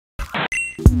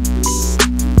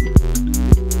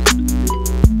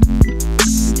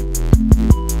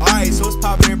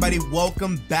everybody,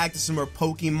 welcome back to some more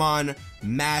Pokemon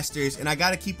Masters. And I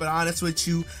gotta keep it honest with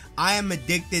you, I am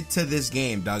addicted to this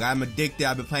game, dog. I'm addicted.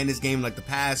 I've been playing this game like the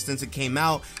past since it came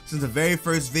out. Since the very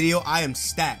first video, I am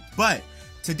stacked. But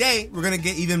today, we're gonna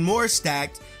get even more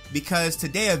stacked because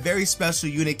today a very special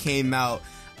unit came out.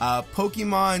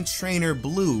 Pokemon Trainer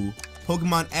Blue,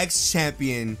 Pokemon X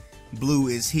Champion Blue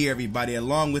is here, everybody,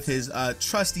 along with his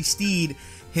trusty steed,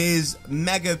 his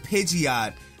Mega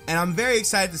Pidgeot. And I'm very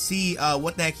excited to see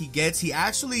what the heck he gets. He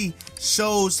actually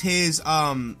shows his,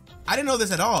 I didn't know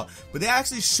this at all, but they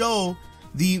actually show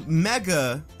the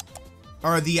Mega,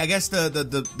 or the, I guess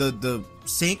the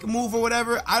Sync move or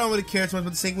whatever. I don't really care too much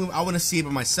about the Sync move. I want to see it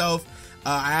by myself.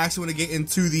 I actually want to get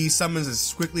into the summons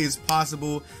as quickly as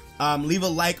possible. Leave a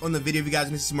like on the video if you guys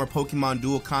want to see some more Pokemon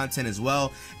Duel content as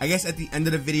well. I guess at the end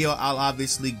of the video, I'll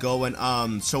obviously go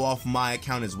and show off my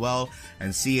account as well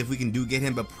and see if we can get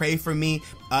him. But pray for me.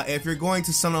 If you're going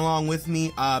to summon along with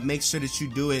me, make sure that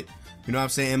you do it, you know what I'm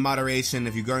saying, in moderation.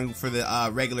 If you're going for the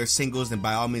regular singles, then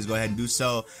by all means go ahead and do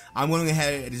so. I'm going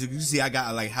ahead, as you can see, I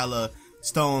got like hella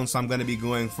stones, so I'm going to be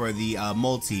going for the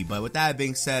multi. But with that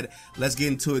being said, let's get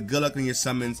into it. Good luck on your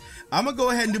summons. I'm going to go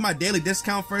ahead and do my daily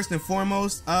discount first and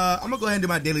foremost. I'm going to go ahead and do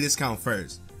my daily discount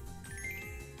first.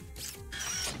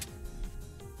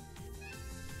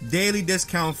 Daily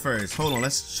discount first. Hold on,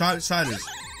 let's try this.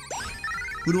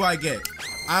 Who do I get?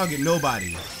 I don't get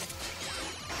nobody.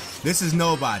 This is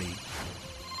nobody.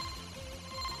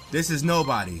 This is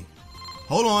nobody.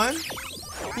 Hold on.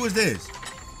 Who is this?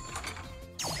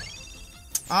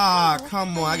 Ah,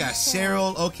 come on. I got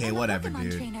Cheryl. Okay, whatever,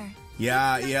 dude.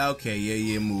 Yeah, okay.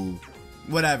 Yeah, move.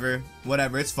 Whatever.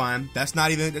 It's fine. That's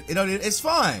not even, it's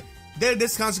fine. Their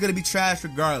discounts are going to be trash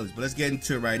regardless. But let's get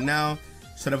into it right now.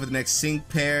 Start off with the next sync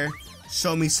pair.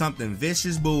 Show me something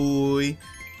vicious, boy.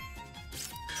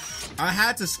 I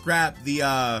had to scrap the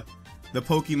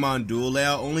Pokemon Duel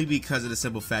layout only because of the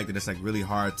simple fact that it's like really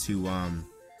hard to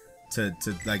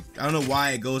like, I don't know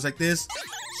why it goes like this.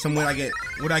 Somewhere I get,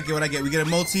 what I get? We get a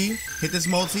multi. Hit this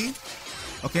multi.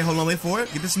 Okay, hold on, wait for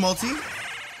it. Get this multi.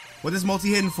 What is multi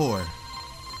hitting for?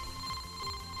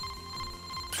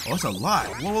 Oh, that's a lot.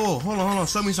 Whoa, hold on.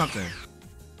 Show me something.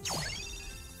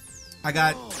 I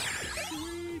got,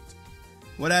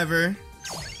 whatever.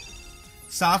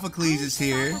 Sophocles is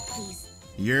here.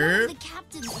 You're.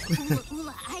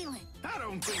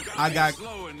 I got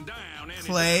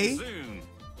Clay.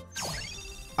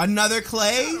 Another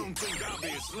Clay?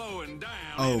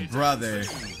 Oh, brother.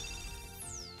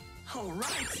 All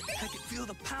right, I can feel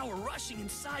the power rushing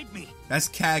inside me. That's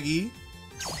Kagi.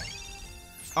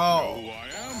 Oh. You know who I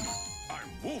am? I'm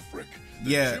Wolfric, the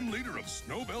gym leader of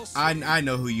Snowbell City. I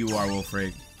know who you are,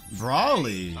 Wolfric.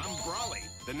 Brawly. I'm Brawly,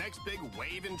 the next big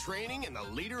wave in training and the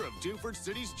leader of Dewford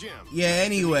City's gym. Yeah,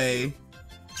 anyway.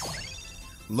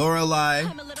 Lorelei.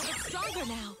 I'm a little bit stronger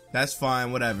now. That's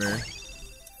fine, whatever.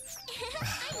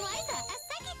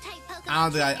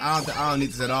 I don't need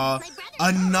this at all.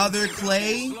 Another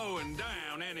Clay?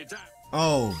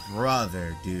 Oh,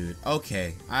 brother, dude.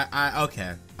 Okay.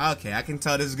 Okay. I can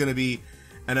tell this is gonna be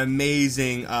an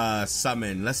amazing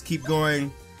summon. Let's keep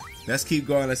going. Let's keep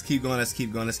going.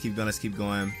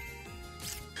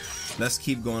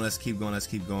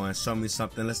 Show me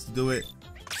something. Let's do it.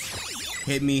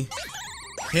 Hit me.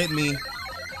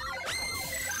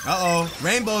 Uh-oh.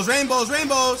 Rainbows.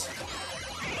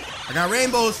 I got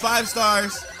rainbows, 5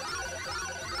 stars.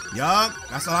 Yup,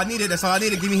 that's all I needed.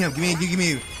 Give me him.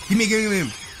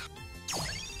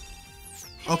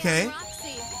 Okay.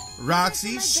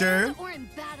 Roxy, sure. Or in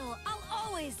battle, I'll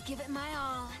always give it my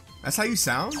all. That's how you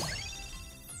sound?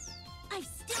 I've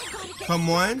still got to get Come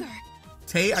on. stronger.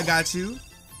 Tate, I got you.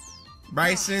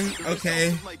 Bryson,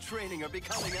 okay.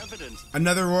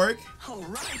 Another Rourke.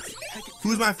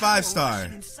 Who's my 5-star?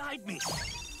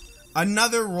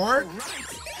 Another Rourke?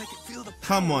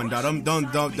 Come on, dog. Don't,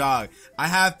 dog. I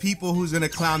have people who's gonna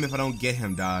clown me if I don't get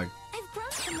him, dog.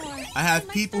 I have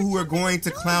people who are going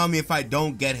to clown me if I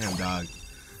don't get him, dog.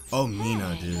 Oh,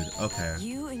 Mina, dude. Okay.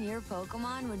 You and your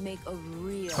Pokemon would make a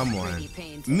real Come on. pretty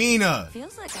painting. Mina.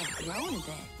 Feels like I've grown a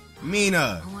bit.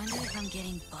 Mina. I wonder if I'm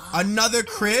getting bugged. Another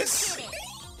Chris?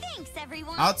 Thanks,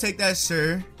 everyone. I'll take that,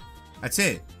 sure. That's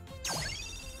it.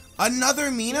 Another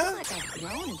Mina? Feels like I've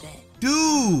grown a bit.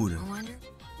 Dude. I wonder.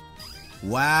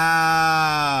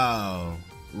 Wow.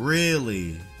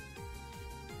 Really?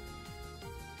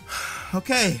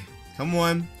 Okay. Come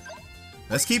on.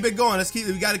 Let's keep it going.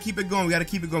 We gotta keep it going. We have to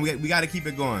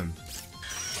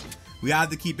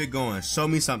keep it going. Show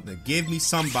me something. Give me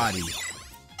somebody.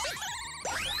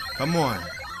 Come on.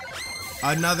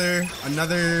 Another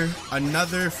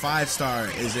 5-star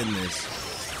is in this.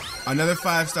 Another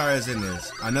 5-star is in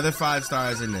this. Another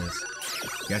 5-star is in this.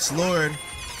 Yes, Lord.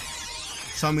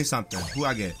 Show me something. Who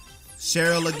I get?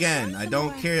 Cheryl again. I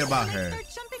don't care about her.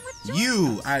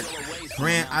 You.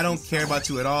 Grant, I don't care about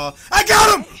you at all. I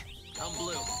got him! I'm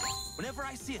Blue. Whenever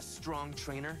I see a strong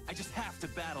trainer, I just have to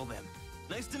battle them.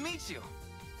 Nice to meet you.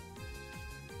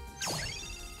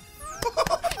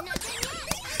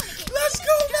 Let's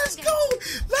go, let's go,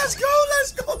 let's go,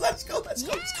 let's go, let's go, let's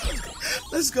go, let's go,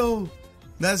 let's go,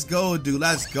 let's go, dude,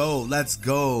 let's go, let's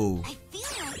go,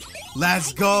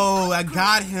 let's go. I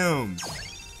got him.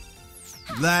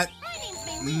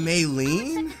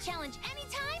 Maylene,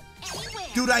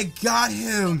 dude, I got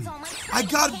him. I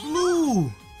got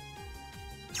Blue.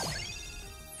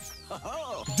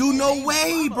 Dude, no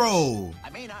way, bro. I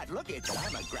may not look it, but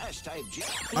I'm a grass type gym.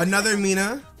 Another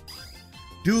Mina.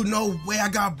 Dude, no way. I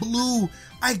got Blue.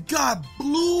 I got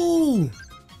Blue.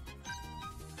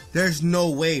 There's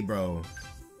no way, bro.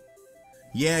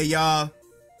 Yeah, y'all.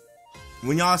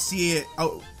 When y'all see it,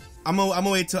 oh, I'm gonna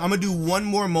wait till I'm gonna do one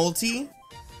more multi.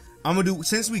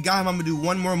 Since we got him, I'm gonna do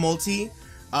one more multi.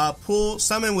 Pull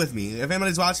summon with me. If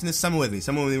anybody's watching this, summon with me.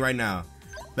 Summon with me right now.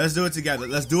 Let's do it together.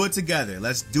 Let's do it together.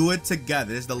 Let's do it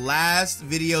together. This is the last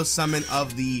video summon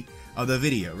of the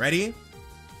video. Ready?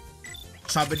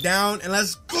 Chop it down and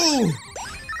let's go.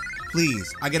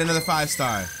 Please, I get another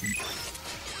 5-star.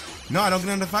 No, I don't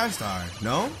get another 5-star.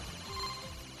 No.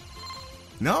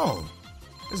 No.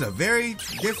 This is a very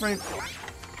different.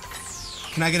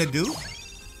 Can I get a dupe?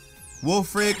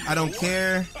 Wolfric, I don't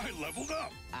care. I leveled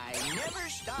up. I never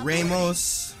stop.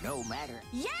 Ramos. No matter.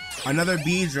 Another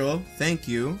Beedrill, thank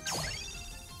you.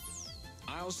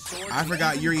 I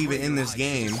forgot you're even in this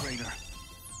game.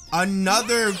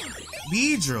 Another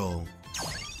Beedrill.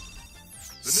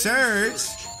 Surge.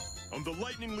 I'm the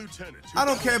Lightning Lieutenant. I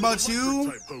don't care about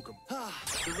you.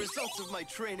 The results of my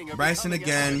training are Bryson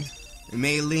again.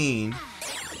 Maylene.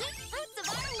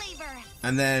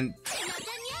 And then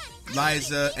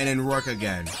Liza and then Rourke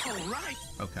again.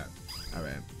 Okay.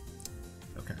 Alright.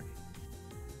 Okay.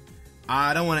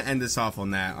 I don't want to end this off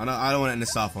on that. I don't want to end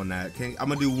this off on that. Okay? I'm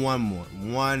going to do one more.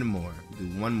 One more. Do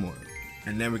one more.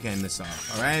 And then we can end this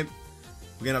off. Alright?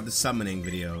 We're getting up the summoning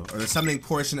video. Or the summoning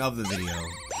portion of the video.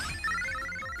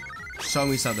 Show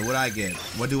me something. What do I get?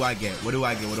 What do I get? What do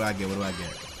I get? What do I get? What do I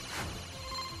get?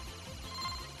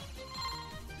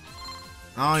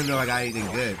 I don't even know if I got anything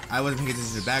good. I wasn't paying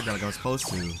attention to the background like I was supposed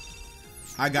to.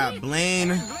 I got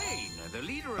Blaine.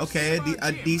 Okay,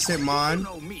 a decent Mon.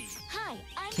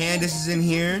 Candace is in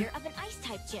here.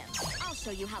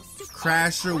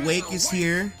 Crasher Wake is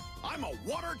here. I'm a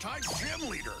water type gym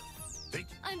leader.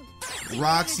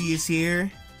 Roxy is here.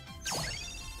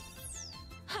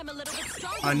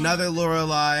 Another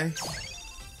Lorelei.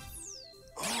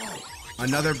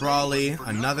 Another Brawly.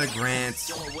 Another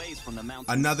Grant.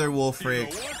 Another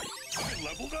Wolfric.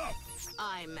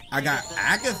 I got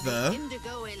Agatha.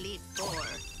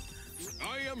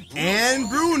 And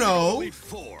Bruno.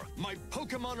 My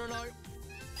Pokemon and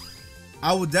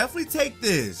I will definitely take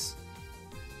this.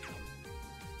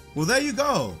 Well, there you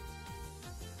go.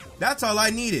 That's all I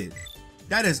needed.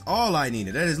 That is all I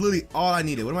needed. That is literally all I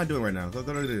needed. What am I doing right now? Go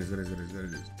to this. Go to this. Go to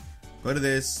this. Go to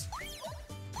this.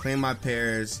 Claim my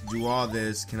pairs. Do all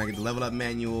this. Can I get the level up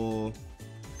manual?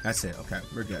 That's it. Okay,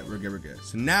 we're good. We're good. We're good.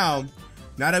 So now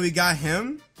that we got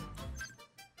him,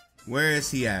 where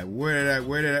is he at?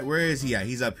 Where is he at?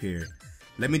 He's up here.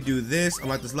 Let me do this.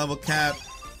 Unlock this level cap.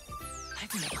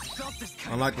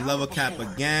 Unlock the level cap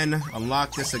again.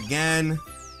 Unlock this again.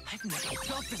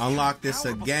 Unlock this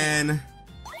again.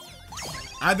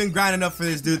 I've been grinding up for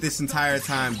this dude this entire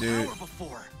time, dude.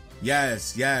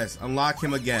 Yes, yes. Unlock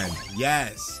him again.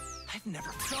 Yes.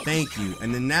 Thank you.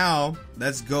 And then now,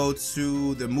 let's go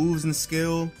to the moves and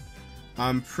skill.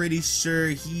 I'm pretty sure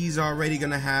he's already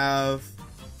gonna have...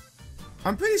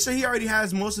 I'm pretty sure he already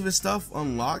has most of his stuff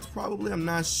unlocked, probably. I'm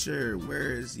not sure.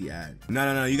 Where is he at?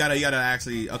 No. You gotta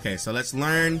actually... Okay, so let's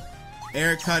learn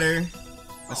Air Cutter.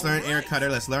 Let's learn Air Cutter.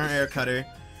 Let's learn Air Cutter.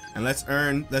 And let's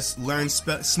learn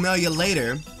Smell You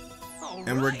Later.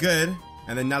 And we're good.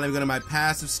 And then now let me go to my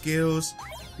passive skills.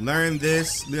 Learn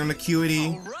this. Learn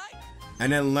Acuity.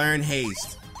 And then learn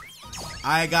Haste.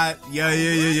 I got...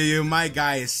 Yo. My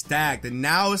guy is stacked. And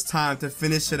now it's time to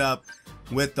finish it up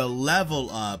with the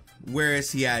level up. Where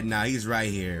is he at now? He's right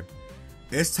here.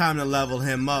 It's time to level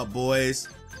him up, boys.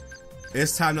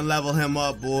 It's time to level him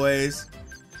up, boys.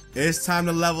 It's time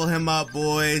to level him up,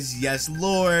 boys. Yes,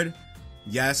 Lord.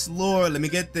 Yes, Lord. Let me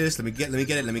get this. Let me get it. Hold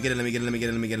on,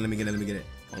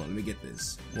 let me get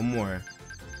this. One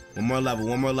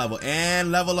more level.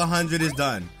 And level 100 is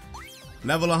done.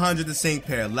 Level 100 the sync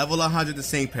pair. Level 100 the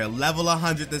sync pair. Level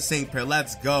 100 the sync pair.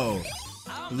 Let's go.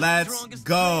 Let's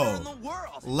go.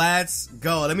 Let's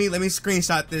go. Let me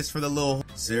screenshot this for the little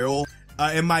zero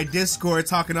in my Discord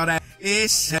talking all that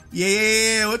ish.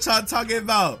 Yeah. What y'all talking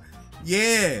about?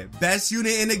 Yeah. Best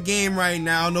unit in the game right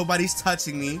now. Nobody's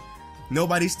touching me.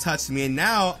 Nobody's touching me. And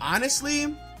now,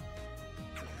 honestly,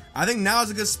 I think now is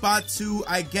a good spot to,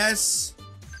 I guess,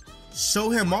 show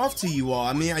him off to you all.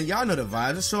 I mean, y'all know the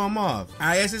vibes. Let's show him off.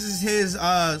 I guess this is his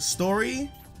story.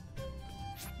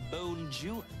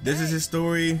 This is his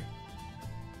story.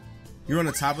 You're on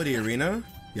the top of the arena?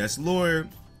 Yes, Lord.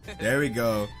 There we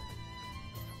go.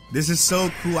 This is so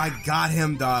cool. I got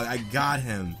him, dog. I got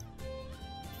him.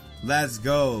 Let's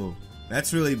go.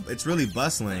 It's really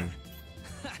bustling.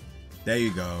 There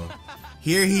you go.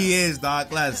 Here he is,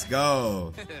 dog. Let's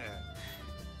go.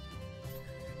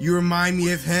 You remind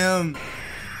me of him.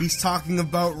 He's talking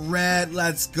about Red.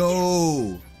 Let's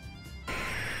go.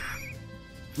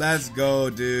 Let's go,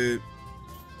 dude.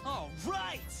 All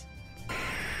right.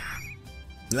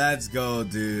 Let's go,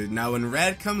 dude. Now when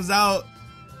Red comes out,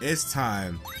 it's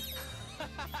time.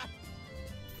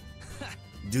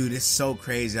 Dude, it's so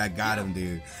crazy. I got him,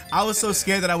 dude. I was so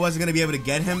scared that I wasn't gonna be able to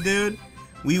get him, dude.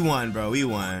 We won, bro. We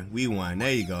won. We won.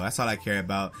 There you go. That's all I care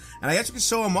about. And I guess we can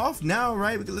show him off now,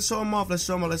 right? Let's show him off. Let's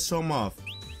show him off. Let's show him off.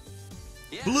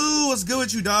 Yeah. Blue, what's good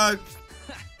with you, dog?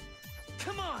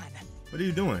 Come on. What are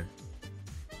you doing?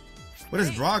 What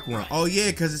does Brock want? Oh, yeah,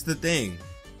 because it's the thing.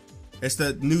 It's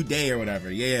the new day or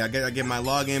whatever. Yeah, I get my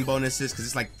login bonuses because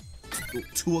it's like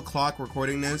 2 o'clock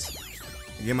recording this.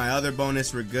 I get my other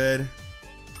bonus. We're good.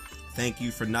 Thank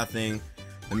you for nothing.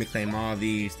 Let me claim all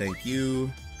these. Thank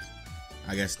you.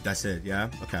 I guess that's it, yeah?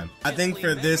 Okay. I think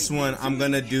for this one, I'm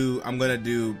gonna do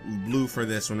blue for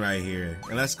this one right here.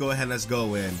 And let's go ahead, let's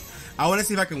go in. I wanna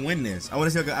see if I can win this. I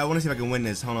wanna see if I can win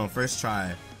this. Hold on, first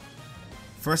try.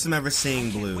 First time ever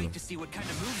seeing blue. Wait to see what kind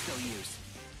of moves they'll use.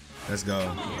 Let's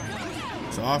go.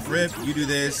 So off rip, you do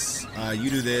this,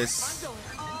 you do this.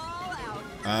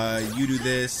 You do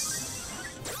this.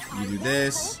 You do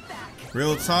this.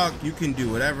 Real talk, you can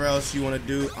do whatever else you wanna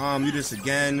do. You this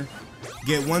again.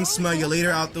 Get one smell you later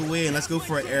out the way and let's go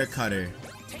for an air cutter.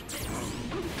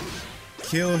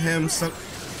 Kill him some.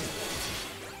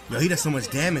 Yo, he does so much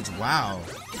damage. Wow.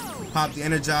 Pop the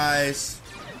energize.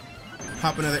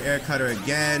 Pop another air cutter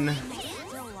again.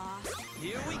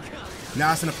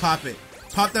 Now it's gonna pop it.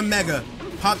 Pop the mega.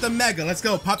 Pop the mega. Let's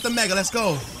go. Pop the mega. Let's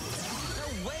go.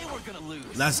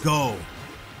 Let's go.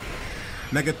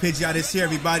 Mega Pidgeot is here,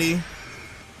 everybody.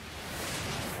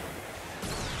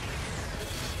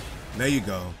 There you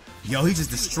go. Yo, he just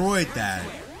destroyed that.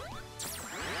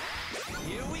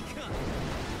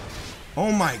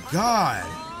 Oh my god.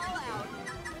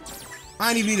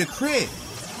 I didn't even need a crit.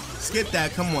 Skip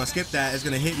that. Come on, skip that. It's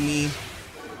gonna hit me.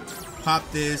 Pop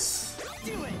this.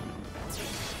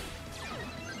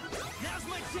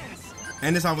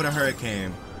 End this off with a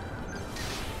hurricane.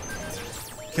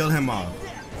 Kill him off.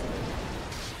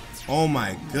 Oh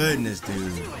my goodness,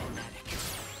 dude.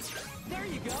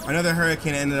 Another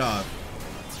hurricane ended off.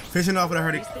 Fishing off with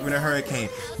a hurricane.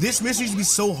 This mission used to be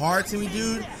so hard to me,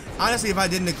 dude. Honestly, if I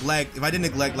didn't neglect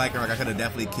like I could have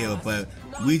definitely killed. But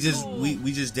we just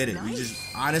did it. We just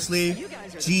honestly,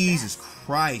 Jesus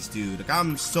Christ, dude. Like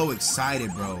I'm so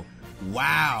excited, bro.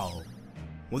 Wow.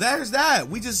 Well, there's that.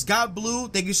 We just got blue.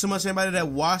 Thank you so much, everybody that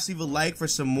watched. Leave a like for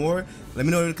some more. Let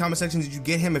me know in the comment section, did you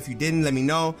get him? If you didn't, let me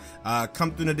know.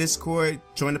 Come through the Discord,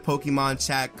 join the Pokemon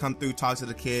chat, come through, talk to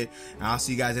the kid, and I'll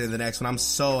see you guys in the next one. I'm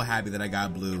so happy that I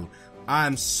got blue.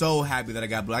 I'm so happy that I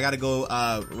got blue. I gotta go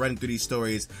run through these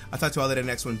stories. I'll talk to you all later in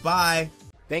the next one. Bye.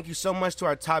 Thank you so much to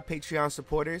our top Patreon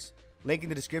supporters. Link in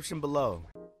the description below.